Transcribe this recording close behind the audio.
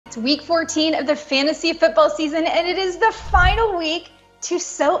It's week 14 of the fantasy football season, and it is the final week to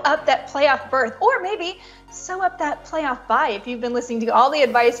sew up that playoff berth, or maybe sew up that playoff bye. If you've been listening to all the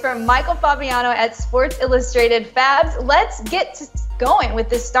advice from Michael Fabiano at Sports Illustrated. Fabs, let's get going with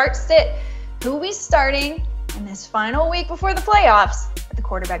this start-sit. Who are we starting in this final week before the playoffs at the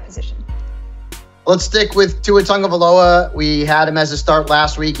quarterback position? Let's stick with Tua Tagovailoa. We had him as a start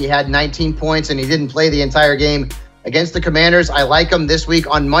last week. He had 19 points, and he didn't play the entire game against the Commanders. I like him this week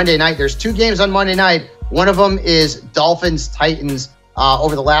on Monday night. There's two games on Monday night. One of them is Dolphins-Titans.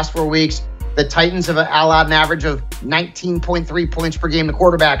 Over the last 4 weeks, the Titans have allowed an average of 19.3 points per game to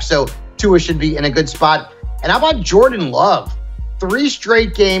quarterback, so Tua should be in a good spot. And how about Jordan Love? 3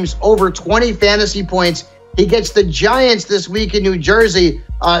 straight games, over 20 fantasy points. He gets the Giants this week in New Jersey.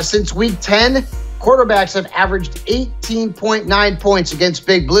 Since week 10, quarterbacks have averaged 18.9 points against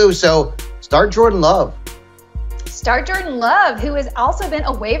Big Blue, so start Jordan Love. Start Jordan Love, who has also been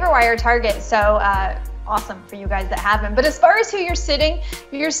a waiver wire target, so awesome for you guys that have him. But as far as who you're sitting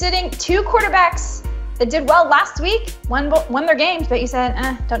 2 quarterbacks that did well last week, won their games, but you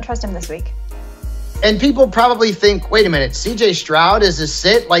said, don't trust him this week. And people probably think, wait a minute, CJ Stroud is a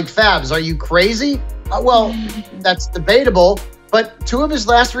sit? Like, Fabs, are you crazy? Well, that's debatable, but 2 of his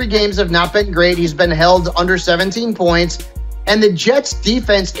last 3 games have not been great. He's been held under 17 points, and the Jets'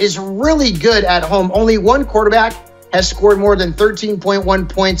 defense is really good at home. Only one quarterback has scored more than 13.1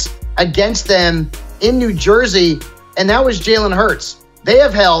 points against them in New Jersey, and that was Jalen Hurts. They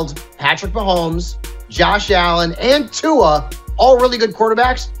have held Patrick Mahomes, Josh Allen, and Tua, all really good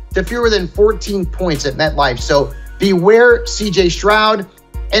quarterbacks, to fewer than 14 points at MetLife. So beware CJ Stroud.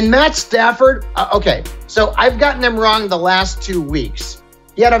 And Matt Stafford, okay, so I've gotten him wrong the last 2 weeks.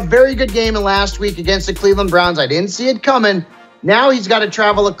 He had a very good game last week against the Cleveland Browns. I didn't see it coming. Now he's got to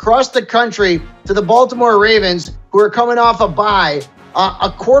travel across the country to the Baltimore Ravens, who are coming off a bye.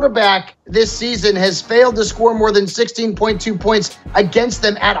 A quarterback this season has failed to score more than 16.2 points against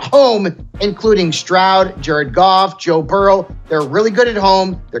them at home, including Stroud, Jared Goff, Joe Burrow. They're really good at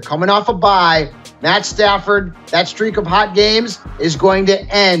home. They're coming off a bye. Matt Stafford, that streak of hot games is going to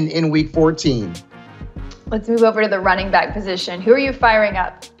end in week 14. Let's move over to the running back position. Who are you firing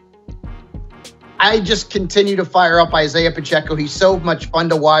up? I just continue to fire up Isiah Pacheco. He's so much fun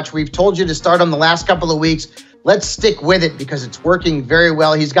to watch. We've told you to start him the last couple of weeks. Let's stick with it because it's working very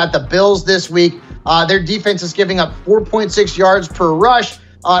well. He's got the Bills this week. Their defense is giving up 4.6 yards per rush.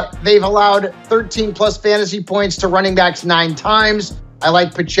 They've allowed 13-plus fantasy points to running backs 9 times. I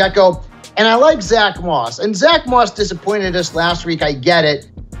like Pacheco. And I like Zach Moss. And Zach Moss disappointed us last week. I get it.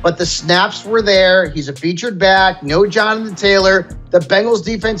 But the snaps were there. He's a featured back. No Jonathan Taylor. The Bengals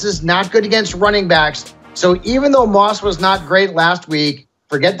defense is not good against running backs. So even though Moss was not great last week,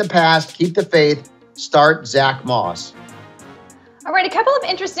 forget the past, keep the faith. Start Zach Moss. All right, a couple of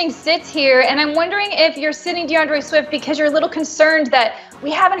interesting sits here, and I'm wondering if you're sitting DeAndre Swift because you're a little concerned that we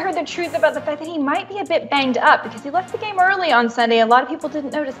haven't heard the truth about the fact that he might be a bit banged up because he left the game early on Sunday. A lot of people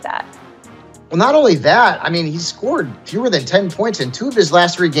didn't notice that. Well, not only that, I mean, he scored fewer than 10 points in 2 of his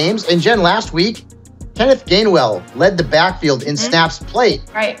last 3 games. And Jen, last week, Kenneth Gainwell led the backfield in snaps played.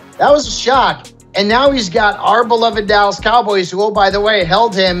 Right. That was a shock. And now he's got our beloved Dallas Cowboys, who, oh, by the way,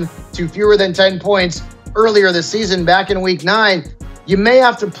 held him to fewer than 10 points earlier this season, back in week 9. You may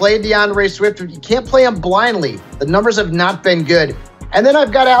have to play DeAndre Swift. You can't play him blindly. The numbers have not been good. And then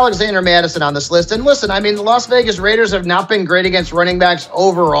I've got Alexander Mattison on this list. And listen, I mean, the Las Vegas Raiders have not been great against running backs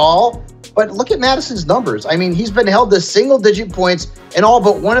overall. But look at Madison's numbers. I mean, he's been held to single-digit points in all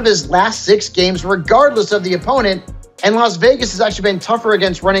but one of his last 6 games, regardless of the opponent. And Las Vegas has actually been tougher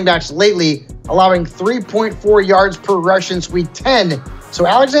against running backs lately, allowing 3.4 yards per rush since week 10. So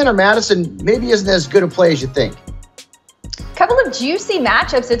Alexander Mattison maybe isn't as good a play as you think. Couple of juicy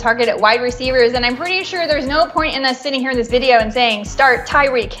matchups to target at wide receivers, and I'm pretty sure there's no point in us sitting here in this video and saying start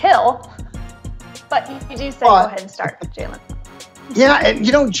Tyreek Hill, but you do say go ahead and start Jalen. Yeah, and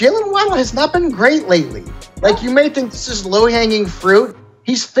you know, Jalen Waddle has not been great lately. Like, you may think this is low-hanging fruit.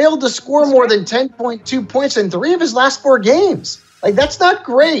 He's failed to score more than 10.2 points in 3 of his last 4 games. Like, that's not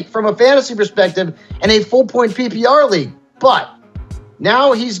great from a fantasy perspective in a full-point PPR league. But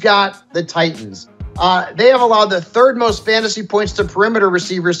now he's got the Titans. They have allowed the 3rd most fantasy points to perimeter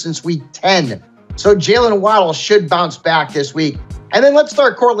receivers since week 10. So Jalen Waddle should bounce back this week. And then let's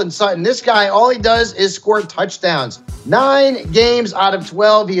start Courtland Sutton. This guy, all he does is score touchdowns. 9 games out of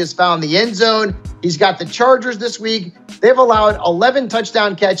 12, he has found the end zone. He's got the Chargers this week. They've allowed 11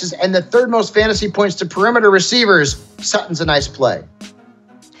 touchdown catches and the 3rd most fantasy points to perimeter receivers. Sutton's a nice play.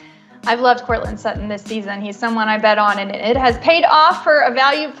 I've loved Courtland Sutton this season. He's someone I bet on, and it has paid off for a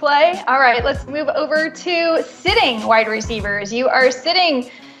value play. All right, let's move over to sitting wide receivers. You are sitting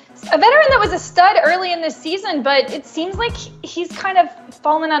A veteran that was a stud early in this season, but it seems like he's kind of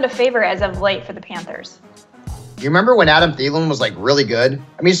fallen out of favor as of late for the Panthers. You remember when Adam Thielen was like really good?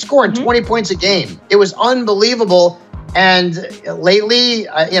 I mean, he's scoring 20 points a game. It was unbelievable. And lately,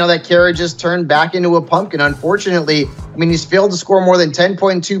 that carriage just turned back into a pumpkin, unfortunately. I mean, he's failed to score more than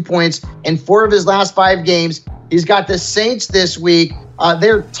 10.2 points in 4 of his last 5 games. He's got the Saints this week.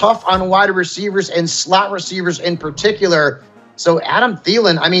 They're tough on wide receivers and slot receivers in particular. So Adam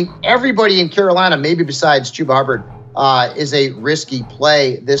Thielen, I mean, everybody in Carolina, maybe besides Chuba Hubbard, is a risky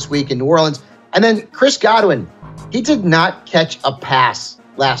play this week in New Orleans. And then Chris Godwin, he did not catch a pass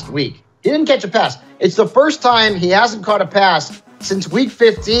last week. He didn't catch a pass. It's the first time he hasn't caught a pass since week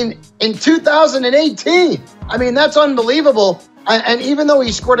 15 in 2018. I mean, that's unbelievable. And even though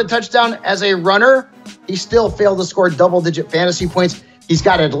he scored a touchdown as a runner, he still failed to score double-digit fantasy points. He's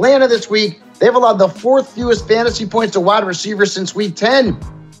got Atlanta this week. They've allowed the 4th fewest fantasy points to wide receivers since week 10.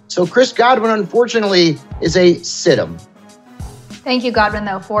 So Chris Godwin, unfortunately, is a sit-em. Thank you, Godwin,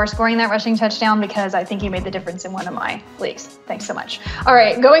 though, for scoring that rushing touchdown, because I think you made the difference in one of my leagues. Thanks so much. All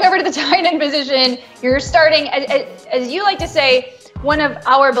right, going over to the tight end position, you're starting, as you like to say, one of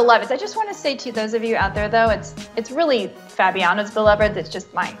our beloveds. I just want to say to those of you out there, though, it's really Fabiano's beloved. It's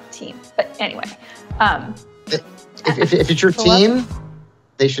just my team. But anyway. If it's your team,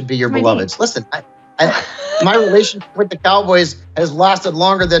 they should be your beloveds. Listen, my relationship with the Cowboys has lasted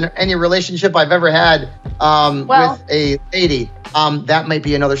longer than any relationship I've ever had with a lady. That might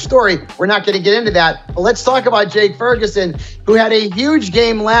be another story. We're not going to get into that. But let's talk about Jake Ferguson, who had a huge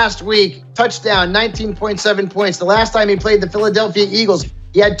game last week. Touchdown, 19.7 points. The last time he played the Philadelphia Eagles,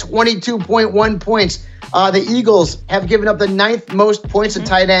 he had 22.1 points. The Eagles have given up the 9th most points to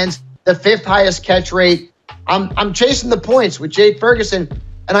tight ends, the 5th highest catch rate. I'm chasing the points with Jake Ferguson.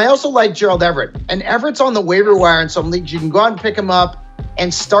 And I also like Gerald Everett. And Everett's on the waiver wire in some leagues. You can go out and pick him up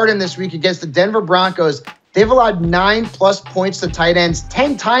and start him this week against the Denver Broncos. They've allowed 9+ points to tight ends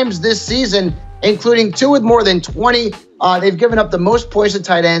 10 times this season, including 2 with more than 20. They've given up the most points to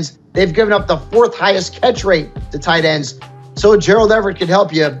tight ends. They've given up the 4th highest catch rate to tight ends. So Gerald Everett could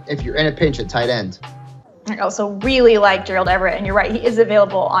help you if you're in a pinch at tight end. I also really like Gerald Everett, and you're right, he is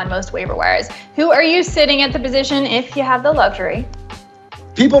available on most waiver wires. Who are you sitting at the position if you have the luxury?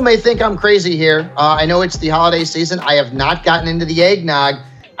 People may think I'm crazy here. I know it's the holiday season. I have not gotten into the eggnog.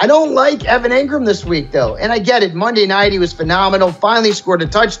 I don't like Evan Engram this week, though. And I get it. Monday night, he was phenomenal. Finally scored a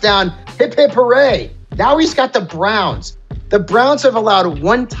touchdown. Hip, hip, hooray. Now he's got the Browns. The Browns have allowed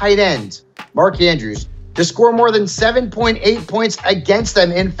 1 tight end, Mark Andrews, to score more than 7.8 points against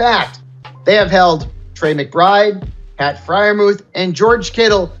them. In fact, they have held Trey McBride, Pat Freiermuth, and George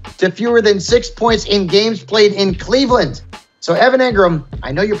Kittle to fewer than 6 points in games played in Cleveland. So Evan Engram,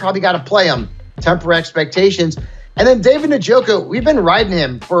 I know you probably got to play him. Temper expectations. And then David Njoku, we've been riding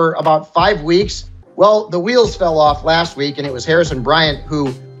him for about 5 weeks. Well, the wheels fell off last week, and it was Harrison Bryant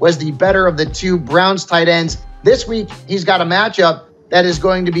who was the better of the 2 Browns tight ends. This week, he's got a matchup that is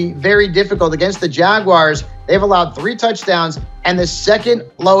going to be very difficult against the Jaguars. They've allowed 3 touchdowns and the 2nd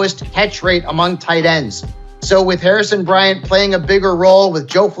lowest catch rate among tight ends. So with Harrison Bryant playing a bigger role with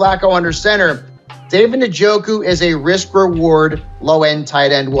Joe Flacco under center, David Njoku is a risk-reward, low-end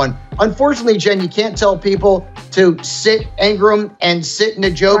tight end one. Unfortunately, Jen, you can't tell people to sit Engram and sit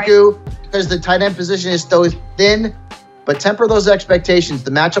Njoku because the tight end position is so thin. But temper those expectations.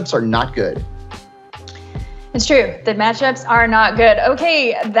 The matchups are not good. It's true. The matchups are not good.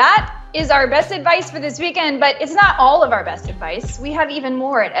 Okay, that is our best advice for this weekend, but it's not all of our best advice. We have even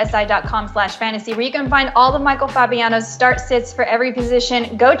more at si.com/fantasy, where you can find all of Michael Fabiano's start sits for every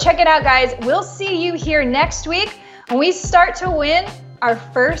position. Go check it out, guys. We'll see you here next week when we start to win our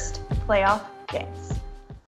first playoff games.